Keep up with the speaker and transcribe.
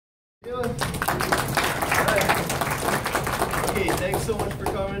Doing? All right. Okay, thanks so much for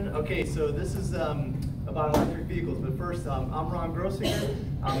coming. Okay, so this is about electric vehicles, but first, I'm Ron Grossinger.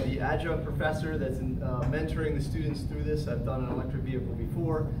 I'm the adjunct professor that's mentoring the students through this. I've done an electric vehicle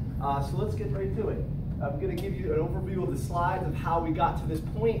before, so let's get right to it. I'm going to give you an overview of the slides of how we got to this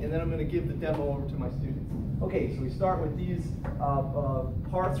point, and then I'm going to give the demo over to my students. Okay, so we start with these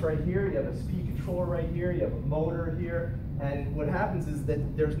parts right here. You have a speed controller right here, you have a motor here, and what happens is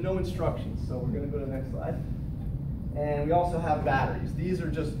that there's no instructions. So we're going to go to the next slide. And we also have batteries. These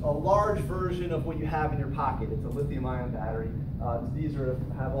are just a large version of what you have in your pocket. It's a lithium-ion battery. These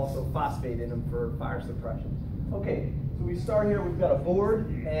have also phosphate in them for fire suppression. Okay, so we start here. We've got a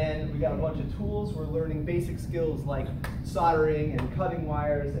board and we got a bunch of tools. We're learning basic skills like soldering and cutting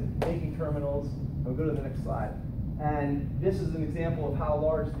wires and making terminals. We'll go to the next slide. And this is an example of how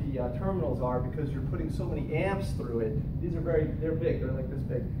large the terminals are because you're putting so many amps through it. These are they're big. They're like this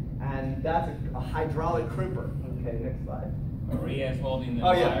big. And that's a hydraulic crimper. Okay, next slide. Maria is holding the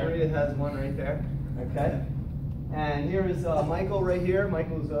wire. Yeah, Maria has one right there. Okay. And here is Michael right here.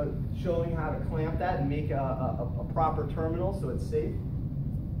 Michael's showing how to clamp that and make a proper terminal so it's safe.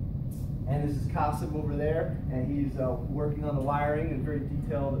 And this is Kasim over there, and he's working on the wiring and very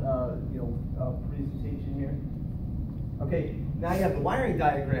detailed presentation here. Okay, now you have the wiring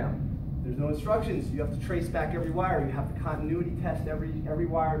diagram. There's no instructions. You have to trace back every wire. You have to continuity test every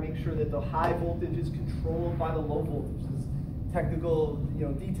wire, make sure that the high voltage is controlled by the low voltage. This is technical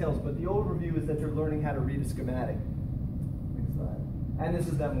details, but the overview is that they're learning how to read a schematic. Next slide. And this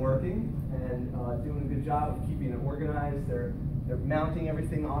is them working and doing a good job of keeping it organized. They're mounting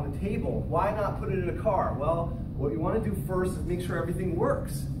everything on the table. Why not put it in a car? Well, what you want to do first is make sure everything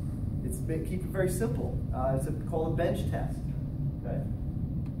works. Keep it very simple. It's called a bench test. Okay.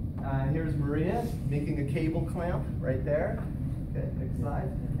 Here's Maria making a cable clamp right there. Okay, next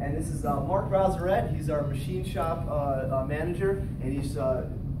slide. And this is Mark Brazaret. He's our machine shop manager, and he's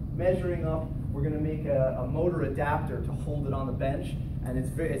measuring up. We're going to make a motor adapter to hold it on the bench. And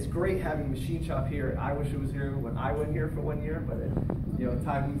it's great having machine shop here. I wish it was here when I went here for 1 year, but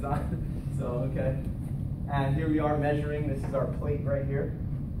time moves on. So okay. And here we are measuring. This is our plate right here.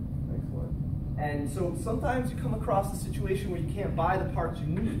 Next one. And so sometimes you come across a situation where you can't buy the parts you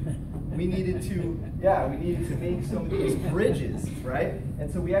need. We needed to make some of these bridges, right? And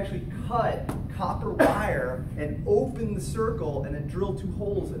so we actually cut copper wire and open the circle and then drill 2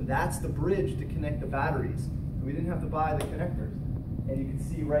 holes, and that's the bridge to connect the batteries. We didn't have to buy the connectors. And you can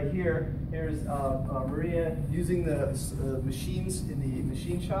see right here, here's Maria using the machines in the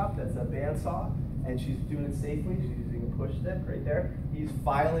machine shop. That's a bandsaw, and she's doing it safely. She's using a push stick right there. He's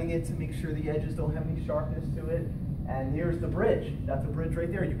filing it to make sure the edges don't have any sharpness to it. And here's the bridge. That's a bridge right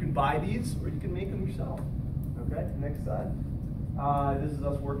there. You can buy these, or you can make them yourself. Okay, next slide. This is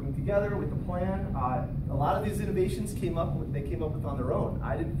us working together with the plan. A lot of these innovations came up with on their own.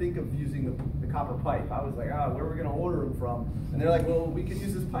 I didn't think of using the copper pipe. I was like, where are we going to order them from? And they're like, well, we could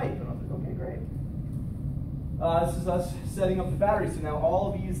use this pipe. And I was like, okay, great. This is us setting up the battery. So now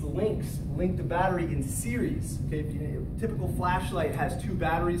all of these links link the battery in series. Okay, a typical flashlight has 2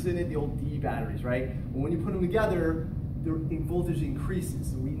 batteries in it, the old D batteries, right? Well, when you put them together, the voltage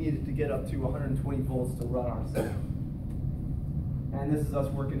increases. So we needed to get up to 120 volts to run our system. And this is us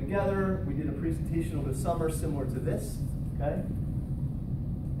working together. We did a presentation over the summer similar to this, okay?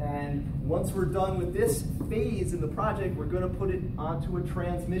 And once we're done with this phase in the project, we're going to put it onto a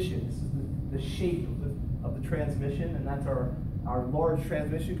transmission. This is the shape of the transmission, and that's our large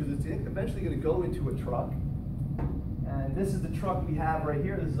transmission because it's eventually going to go into a truck. And this is the truck we have right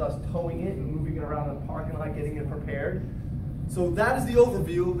here. This is us towing it and moving it around the parking lot, getting it prepared. So that is the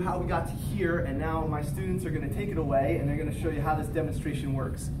overview of how we got to here, and now my students are going to take it away and they're going to show you how this demonstration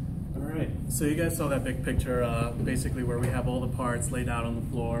works. All right, so you guys saw that big picture, basically where we have all the parts laid out on the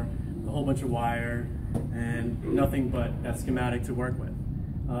floor, a whole bunch of wire, and nothing but that schematic to work with.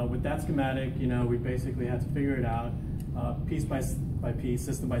 With that schematic, we basically had to figure it out piece by piece,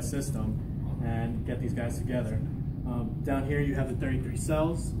 system by system, and get these guys together. Down here you have the 33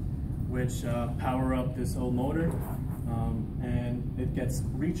 cells, which power up this whole motor. And it gets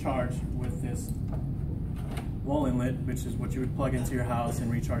recharged with this wall inlet, which is what you would plug into your house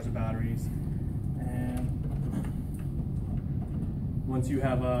and recharge the batteries. And once you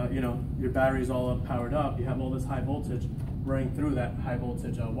have your batteries all powered up, you have all this high voltage running through that high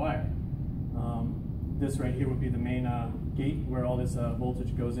voltage wire. This right here would be the main gate where all this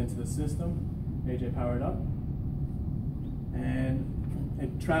voltage goes into the system. AJ powered up, and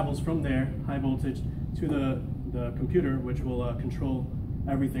it travels from there, high voltage, to the computer, which will control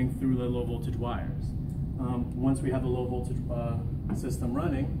everything through the low voltage wires. Once we have the low voltage system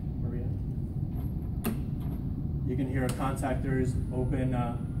running, You can hear contactors open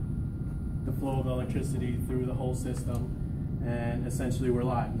the flow of electricity through the whole system, and essentially we're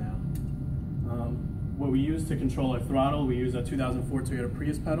live now. What we use to control our throttle, we use a 2004 Toyota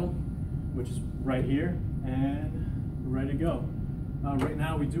Prius pedal, which is right here, and we're ready to go. Right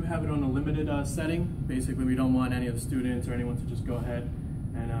now we do have it on a limited setting. Basically we don't want any of the students or anyone to just go ahead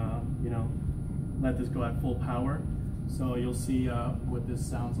and you know, let this go at full power. So you'll see what this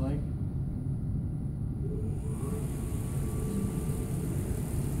sounds like.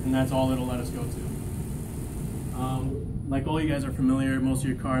 And that's all it'll let us go to. Like all you guys are familiar, most of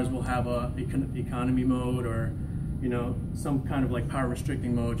your cars will have a economy mode, or you know, some kind of like power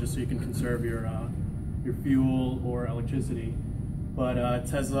restricting mode, just so you can conserve your fuel or electricity. But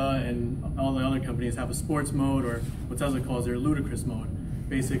Tesla and all the other companies have a sports mode, or what Tesla calls their ludicrous mode,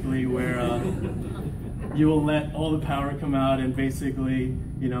 basically where you will let all the power come out and basically,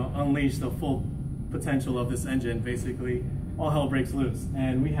 you know, unleash the full potential of this engine. Basically, all hell breaks loose,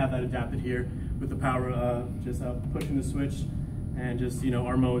 and we have that adapted here with the power of just pushing the switch, and just, you know,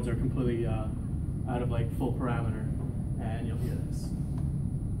 our modes are completely out of like full parameter, and you'll hear this.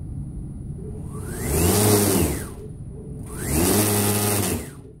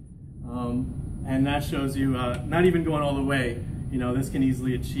 And that shows you, not even going all the way, you know, this can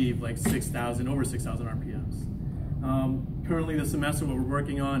easily achieve like 6,000, over 6,000 RPMs. Currently this semester what we're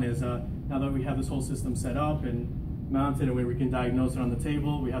working on is, now that we have this whole system set up and mounted and where we can diagnose it on the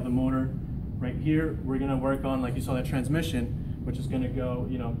table, we have the motor right here. We're gonna work on, like you saw, that transmission, which is gonna go,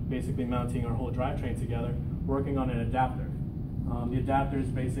 you know, basically mounting our whole drivetrain together, working on an adapter. The adapter is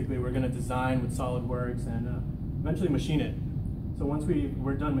basically, we're gonna design with SolidWorks and eventually machine it. So once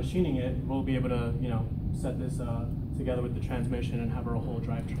we're done machining it, we'll be able to, you know, set this together with the transmission and have our whole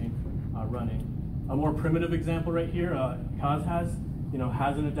drivetrain running. A more primitive example right here, Kaz has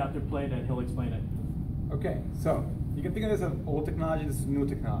an adapter plate, and he'll explain it. Okay, so you can think of this as old technology, this is new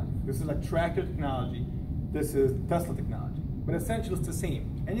technology. This is like tractor technology, this is Tesla technology. But essentially it's the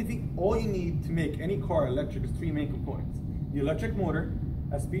same. All you need to make any car electric is three main components. The electric motor,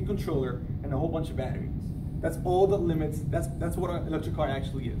 a speed controller, and a whole bunch of batteries. That's all that limits, that's what an electric car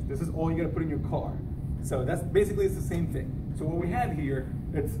actually is. This is all you gotta put in your car. So that's basically, it's the same thing. So what we have here,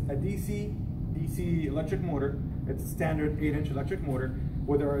 it's a DC electric motor. It's a standard 8-inch electric motor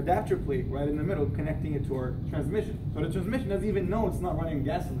with our adapter plate right in the middle connecting it to our transmission. So the transmission doesn't even know it's not running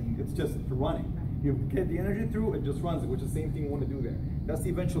gasoline, it's just running. You get the energy through, it just runs it, which is the same thing we want to do there. That's the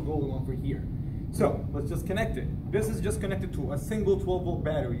eventual goal we want for here. So let's just connect it. This is just connected to a single 12-volt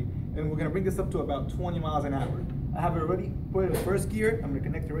battery, and we're going to bring this up to about 20 miles an hour. I have it already put it in first gear. I'm going to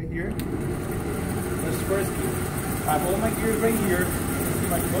connect it right here. There's first gear. I have all my gears right here. You can see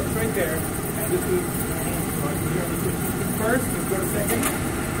my clutch right there. And this is right here on the switch. First, let's go to second.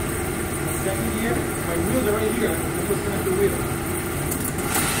 Second gear. My wheels are right here. Let's just connect the wheels.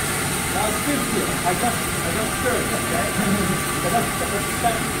 Now it's fifth gear. I got third, okay? So that's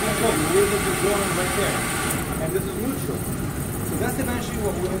second. The wheels are just going right there. And this is neutral. So that's eventually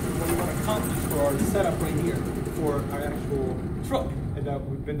what we want to accomplish for our setup right here, for our actual truck. And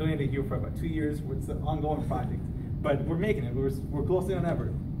we've been doing it here for about 2 years. It's an ongoing project. But we're making it. We're closer than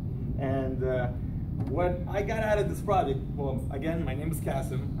ever. And what I got out of this project, well, again, my name is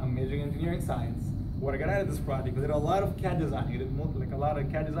Kasim. I'm majoring in engineering science. What I got out of this project, I did a lot of CAD designing. I did like a lot of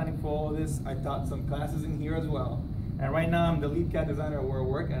CAD designing for all of this. I taught some classes in here as well. And right now, I'm the lead CAD designer where I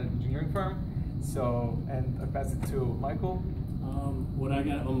work at an engineering firm. So, and I pass it to Michael.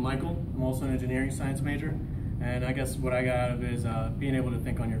 I'm Michael. I'm also an engineering science major. And I guess what I got out of it is being able to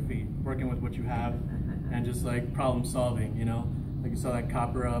think on your feet, working with what you have, and just like problem solving, you know? Like you saw that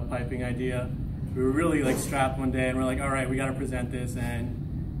copper piping idea. We were really like strapped one day and we're like, all right, we got to present this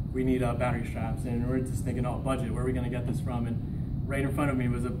and we need battery straps. And we're just thinking, oh, budget, where are we going to get this from? And right in front of me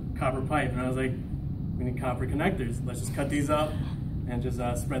was a copper pipe. And I was like, we need copper connectors. Let's just cut these up and just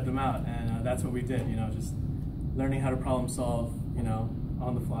spread them out. And that's what we did, you know, just learning how to problem solve, you know,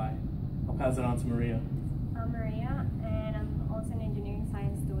 on the fly. I'll pass it on to Maria. I'm Maria, and I'm also an engineering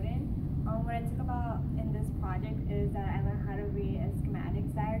science student. What I took about in this project is that I learned how to read a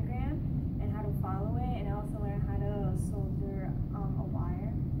schematics diagram and how to follow it, and I also learned how to solder a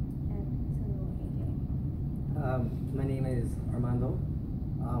wire to AJ. My name is Armando,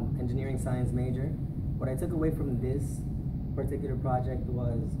 engineering science major. What I took away from this particular project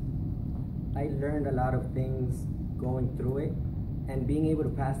was I learned a lot of things going through it, and being able to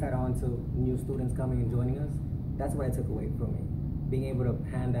pass that on to new students coming and joining us. That's what I took away from it. Being able to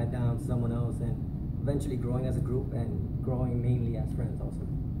hand that down to someone else and eventually growing as a group and growing mainly as friends also.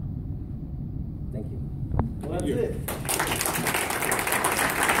 Thank you. Well, that's it.